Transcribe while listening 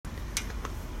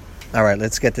All right,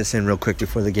 let's get this in real quick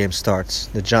before the game starts.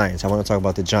 The Giants. I want to talk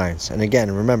about the Giants. And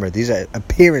again, remember, these are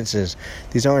appearances.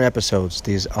 These aren't episodes.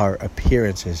 These are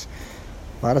appearances.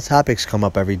 A lot of topics come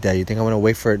up every day. You think I'm going to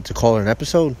wait for it to call it an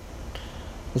episode?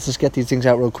 Let's just get these things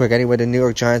out real quick. Anyway, the New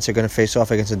York Giants are going to face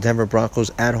off against the Denver Broncos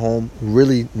at home.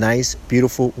 Really nice,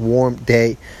 beautiful, warm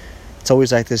day. It's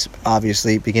always like this,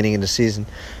 obviously, beginning of the season.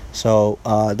 So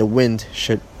the wind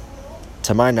should,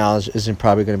 to my knowledge, isn't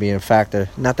probably going to be a factor.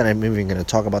 Not that I'm even going to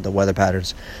talk about the weather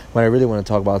patterns. What I really want to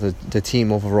talk about is the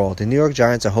team overall. The New York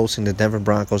Giants are hosting the Denver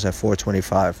Broncos at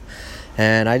 4:25.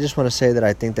 And I just want to say that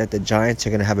I think that the Giants are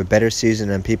going to have a better season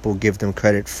than people give them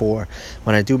credit for.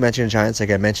 When I do mention Giants, like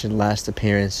I mentioned last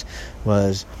appearance,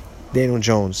 was Daniel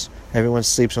Jones. Everyone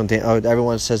sleeps on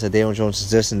everyone says that Daniel Jones is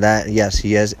this and that. Yes,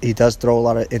 he is. He does throw a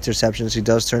lot of interceptions. He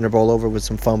does turn the ball over with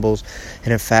some fumbles.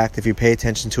 And in fact, if you pay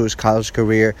attention to his college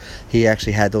career, he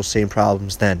actually had those same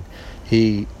problems then.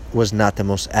 He was not the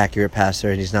most accurate passer,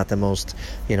 and he's not the most,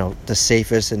 the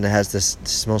safest, and has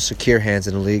this most secure hands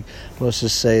in the league. But let's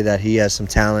just say that he has some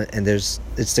talent, and it's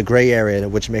the gray area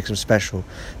which makes him special,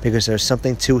 because there's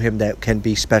something to him that can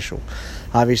be special.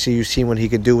 Obviously, you've seen what he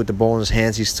could do with the ball in his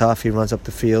hands. He's tough. He runs up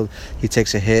the field. He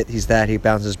takes a hit. He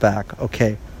bounces back.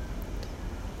 Okay.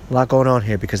 A lot going on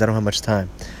here because I don't have much time.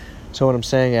 So what I'm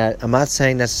saying, I'm not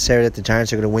saying necessarily that the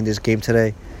Giants are going to win this game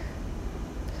today,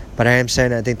 but I am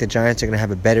saying I think the Giants are going to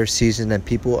have a better season than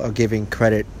people are giving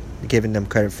them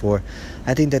credit for.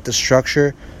 I think that the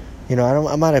structure,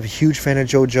 I'm not a huge fan of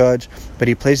Joe Judge, but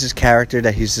he plays his character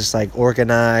that he's just like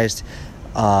organized,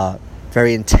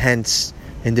 very intense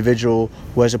individual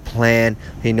who has a plan.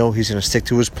 He's going to stick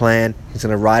to his plan. He's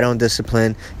going to ride on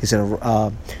discipline. He's going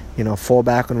to fall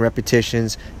back on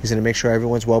repetitions. He's going to make sure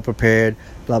everyone's well prepared.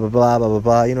 Blah blah blah blah blah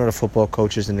blah. The football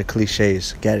coaches and the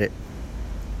cliches. Get it?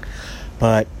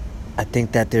 But I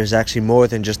think that there's actually more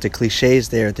than just the cliches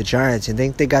there at the Giants. I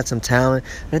think they got some talent,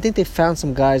 and I think they found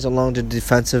some guys along their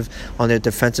defensive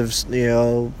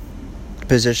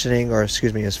positioning,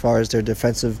 as far as their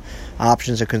defensive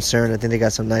options are concerned. I think they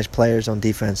got some nice players on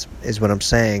defense, is what I'm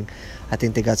saying. I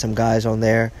think they got some guys on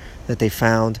there that they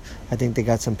found. I think they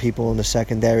got some people in the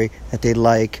secondary that they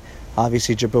like.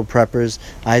 Obviously, Jabril Peppers,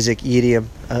 Isaac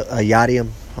Yiadom.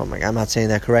 Oh my God, I'm not saying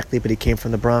that correctly, but he came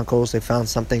from the Broncos. They found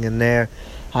something in there.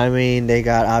 I mean, they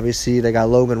got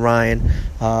Logan Ryan.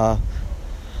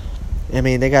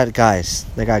 They got guys.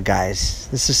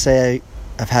 Let's just say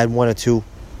I've had one or two.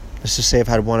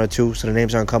 So the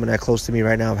names aren't coming that close to me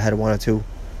right now. I've had one or two.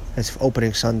 It's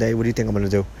opening Sunday. What do you think I'm going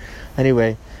to do?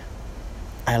 Anyway,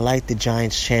 I like the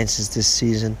Giants' chances this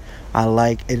season. I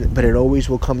like it, but it always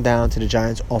will come down to the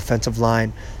Giants' offensive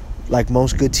line. Like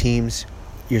most good teams,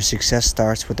 your success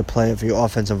starts with the play of your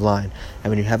offensive line. And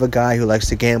when you have a guy who likes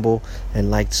to gamble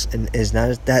and is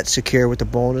not that secure with the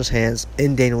ball in his hands,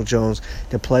 in Daniel Jones,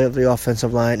 the play of the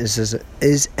offensive line is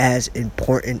as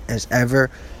important as ever.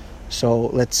 So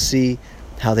let's see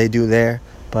how they do there.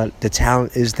 But the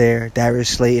talent is there. Darius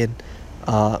Slayton,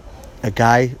 a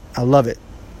guy, I love it.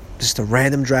 Just a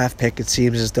random draft pick, it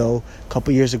seems as though, a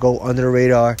couple years ago, under the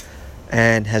radar,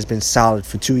 and has been solid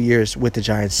for 2 years with the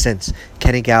Giants since.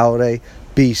 Kenny Golladay,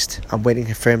 beast. I'm waiting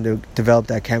for him to develop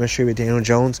that chemistry with Daniel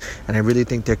Jones, and I really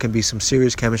think there can be some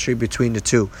serious chemistry between the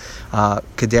two.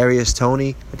 Kadarius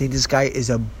Toney, I think this guy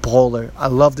is a baller. I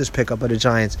love this pickup of the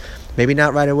Giants. Maybe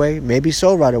not right away, maybe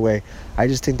so right away. I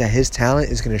just think that his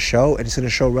talent is going to show, and it's going to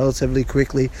show relatively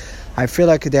quickly. I feel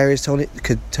like Kadarius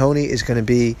Toney is going to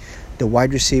be the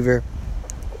wide receiver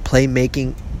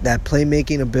playmaking. That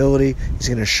playmaking ability is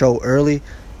going to show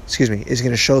is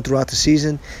going to show throughout the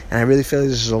season, and I really feel like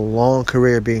this is a long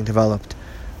career being developed.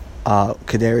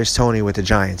 Kadarius Toney with the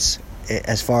Giants,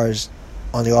 as far as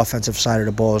on the offensive side of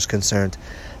the ball is concerned.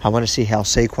 I want to see how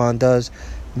Saquon does.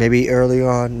 Maybe early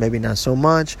on, maybe not so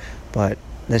much, but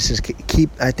let's just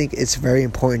I think it's very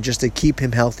important just to keep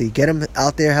him healthy. Get him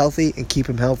out there healthy and keep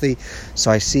him healthy.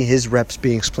 So I see his reps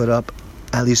being split up,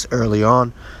 at least early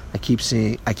on. I keep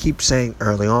saying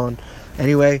early on.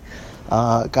 Anyway,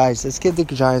 guys, let's give the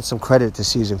Giants some credit this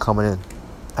season coming in.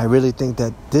 I really think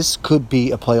that this could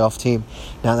be a playoff team.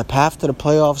 Now, the path to the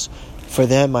playoffs for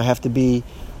them, I have to be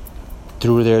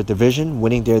through their division,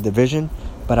 winning their division.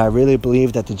 But I really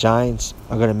believe that the Giants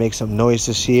are going to make some noise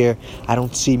this year. I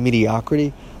don't see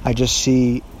mediocrity. I just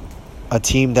see a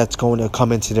team that's going to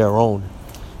come into their own.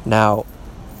 Now,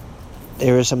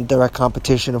 there is some direct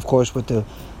competition, of course, with the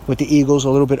Eagles, a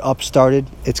little bit upstarted.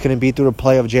 It's going to be through the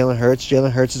play of Jalen Hurts.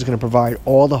 Jalen Hurts is going to provide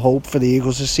all the hope for the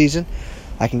Eagles this season.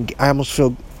 I almost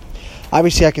feel,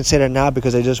 obviously I can say that now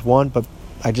because I just won, but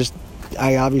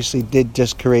I obviously did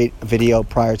just create a video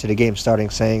prior to the game starting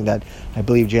saying that I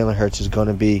believe Jalen Hurts is going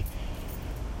to be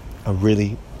a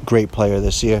really great player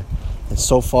this year. And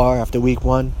so far, after week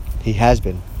 1, he has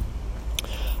been.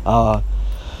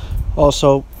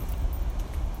 Also,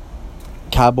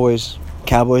 Cowboys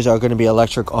are going to be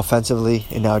electric offensively,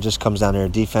 and now it just comes down to their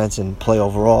defense and play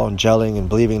overall and gelling and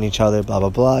believing in each other, blah, blah,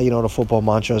 blah. You know, the football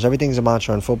mantras. Everything's a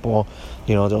mantra in football.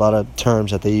 You know, there are a lot of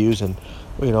terms that they use, and,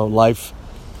 you know, life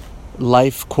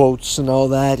quotes and all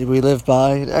that we live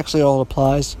by. It actually all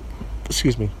applies.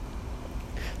 Excuse me.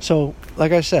 So,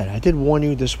 like I said, I did warn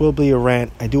you, this will be a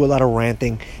rant. I do a lot of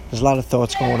ranting. There's a lot of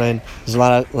thoughts going in. There's a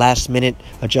lot of last-minute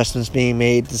adjustments being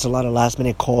made. There's a lot of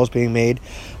last-minute calls being made.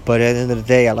 But at the end of the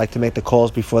day, I like to make the calls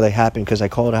before they happen because I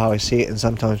call it how I see it and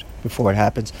sometimes before it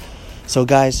happens. So,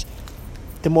 guys,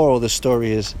 the moral of the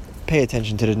story is pay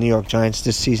attention to the New York Giants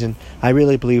this season. I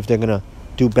really believe they're going to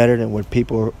do better than what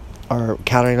people are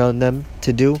counting on them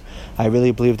to do. I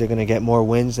really believe they're going to get more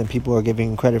wins than people are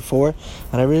giving credit for.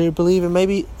 And I really believe, and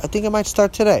maybe, I think it might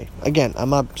start today. Again, I'm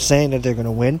not saying that they're going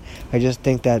to win. I just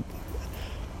think that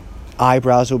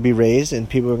eyebrows will be raised and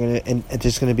people are going to, and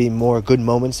there's going to be more good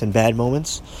moments than bad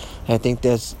moments. And I think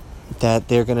that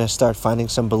they're going to start finding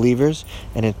some believers.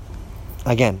 And it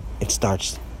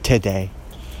starts today.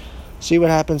 See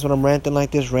what happens when I'm ranting like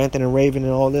this, ranting and raving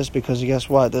and all this, because guess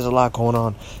what? There's a lot going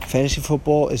on. Fantasy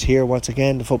football is here once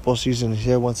again. The football season is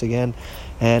here once again,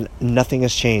 and nothing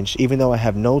has changed. Even though I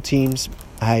have no teams,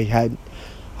 I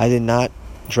did not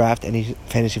draft any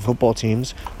fantasy football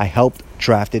teams. I helped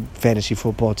drafted fantasy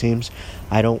football teams.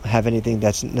 I don't have anything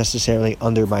that's necessarily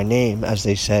under my name, as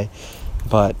they say,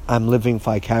 but I'm living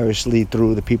vicariously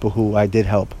through the people who I did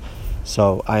help.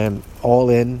 So I am all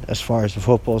in as far as the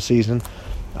football season.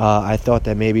 I thought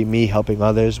that maybe me helping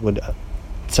others would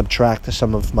subtract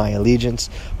some of my allegiance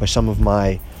or some of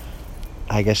my,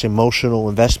 I guess, emotional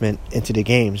investment into the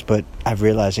games. But I'm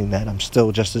realizing that I'm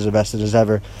still just as invested as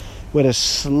ever, with a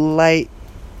slight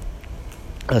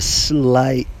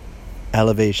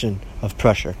elevation of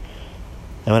pressure.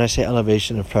 And when I say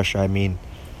elevation of pressure, I mean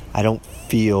I don't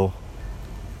feel,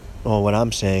 or what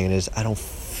I'm saying is I don't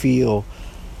feel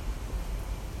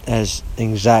as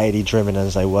anxiety driven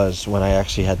as I was when I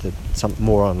actually had some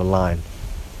more on the line.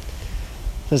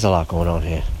 There's a lot going on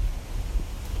here.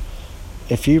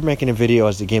 If you're making a video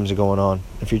as the games are going on,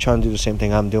 if you're trying to do the same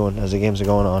thing I'm doing as the games are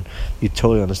going on, you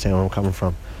totally understand where I'm coming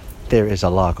from. There is a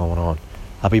lot going on.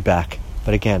 I'll be back.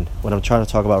 But again, what I'm trying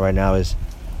to talk about right now is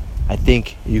I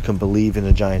think you can believe in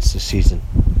the Giants this season.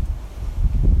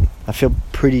 I feel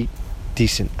pretty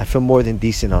decent. I feel more than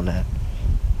decent on that.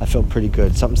 I feel pretty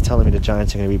good. Something's telling me the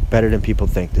Giants are going to be better than people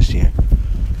think this year.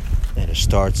 And it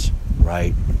starts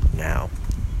right now.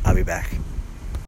 I'll be back.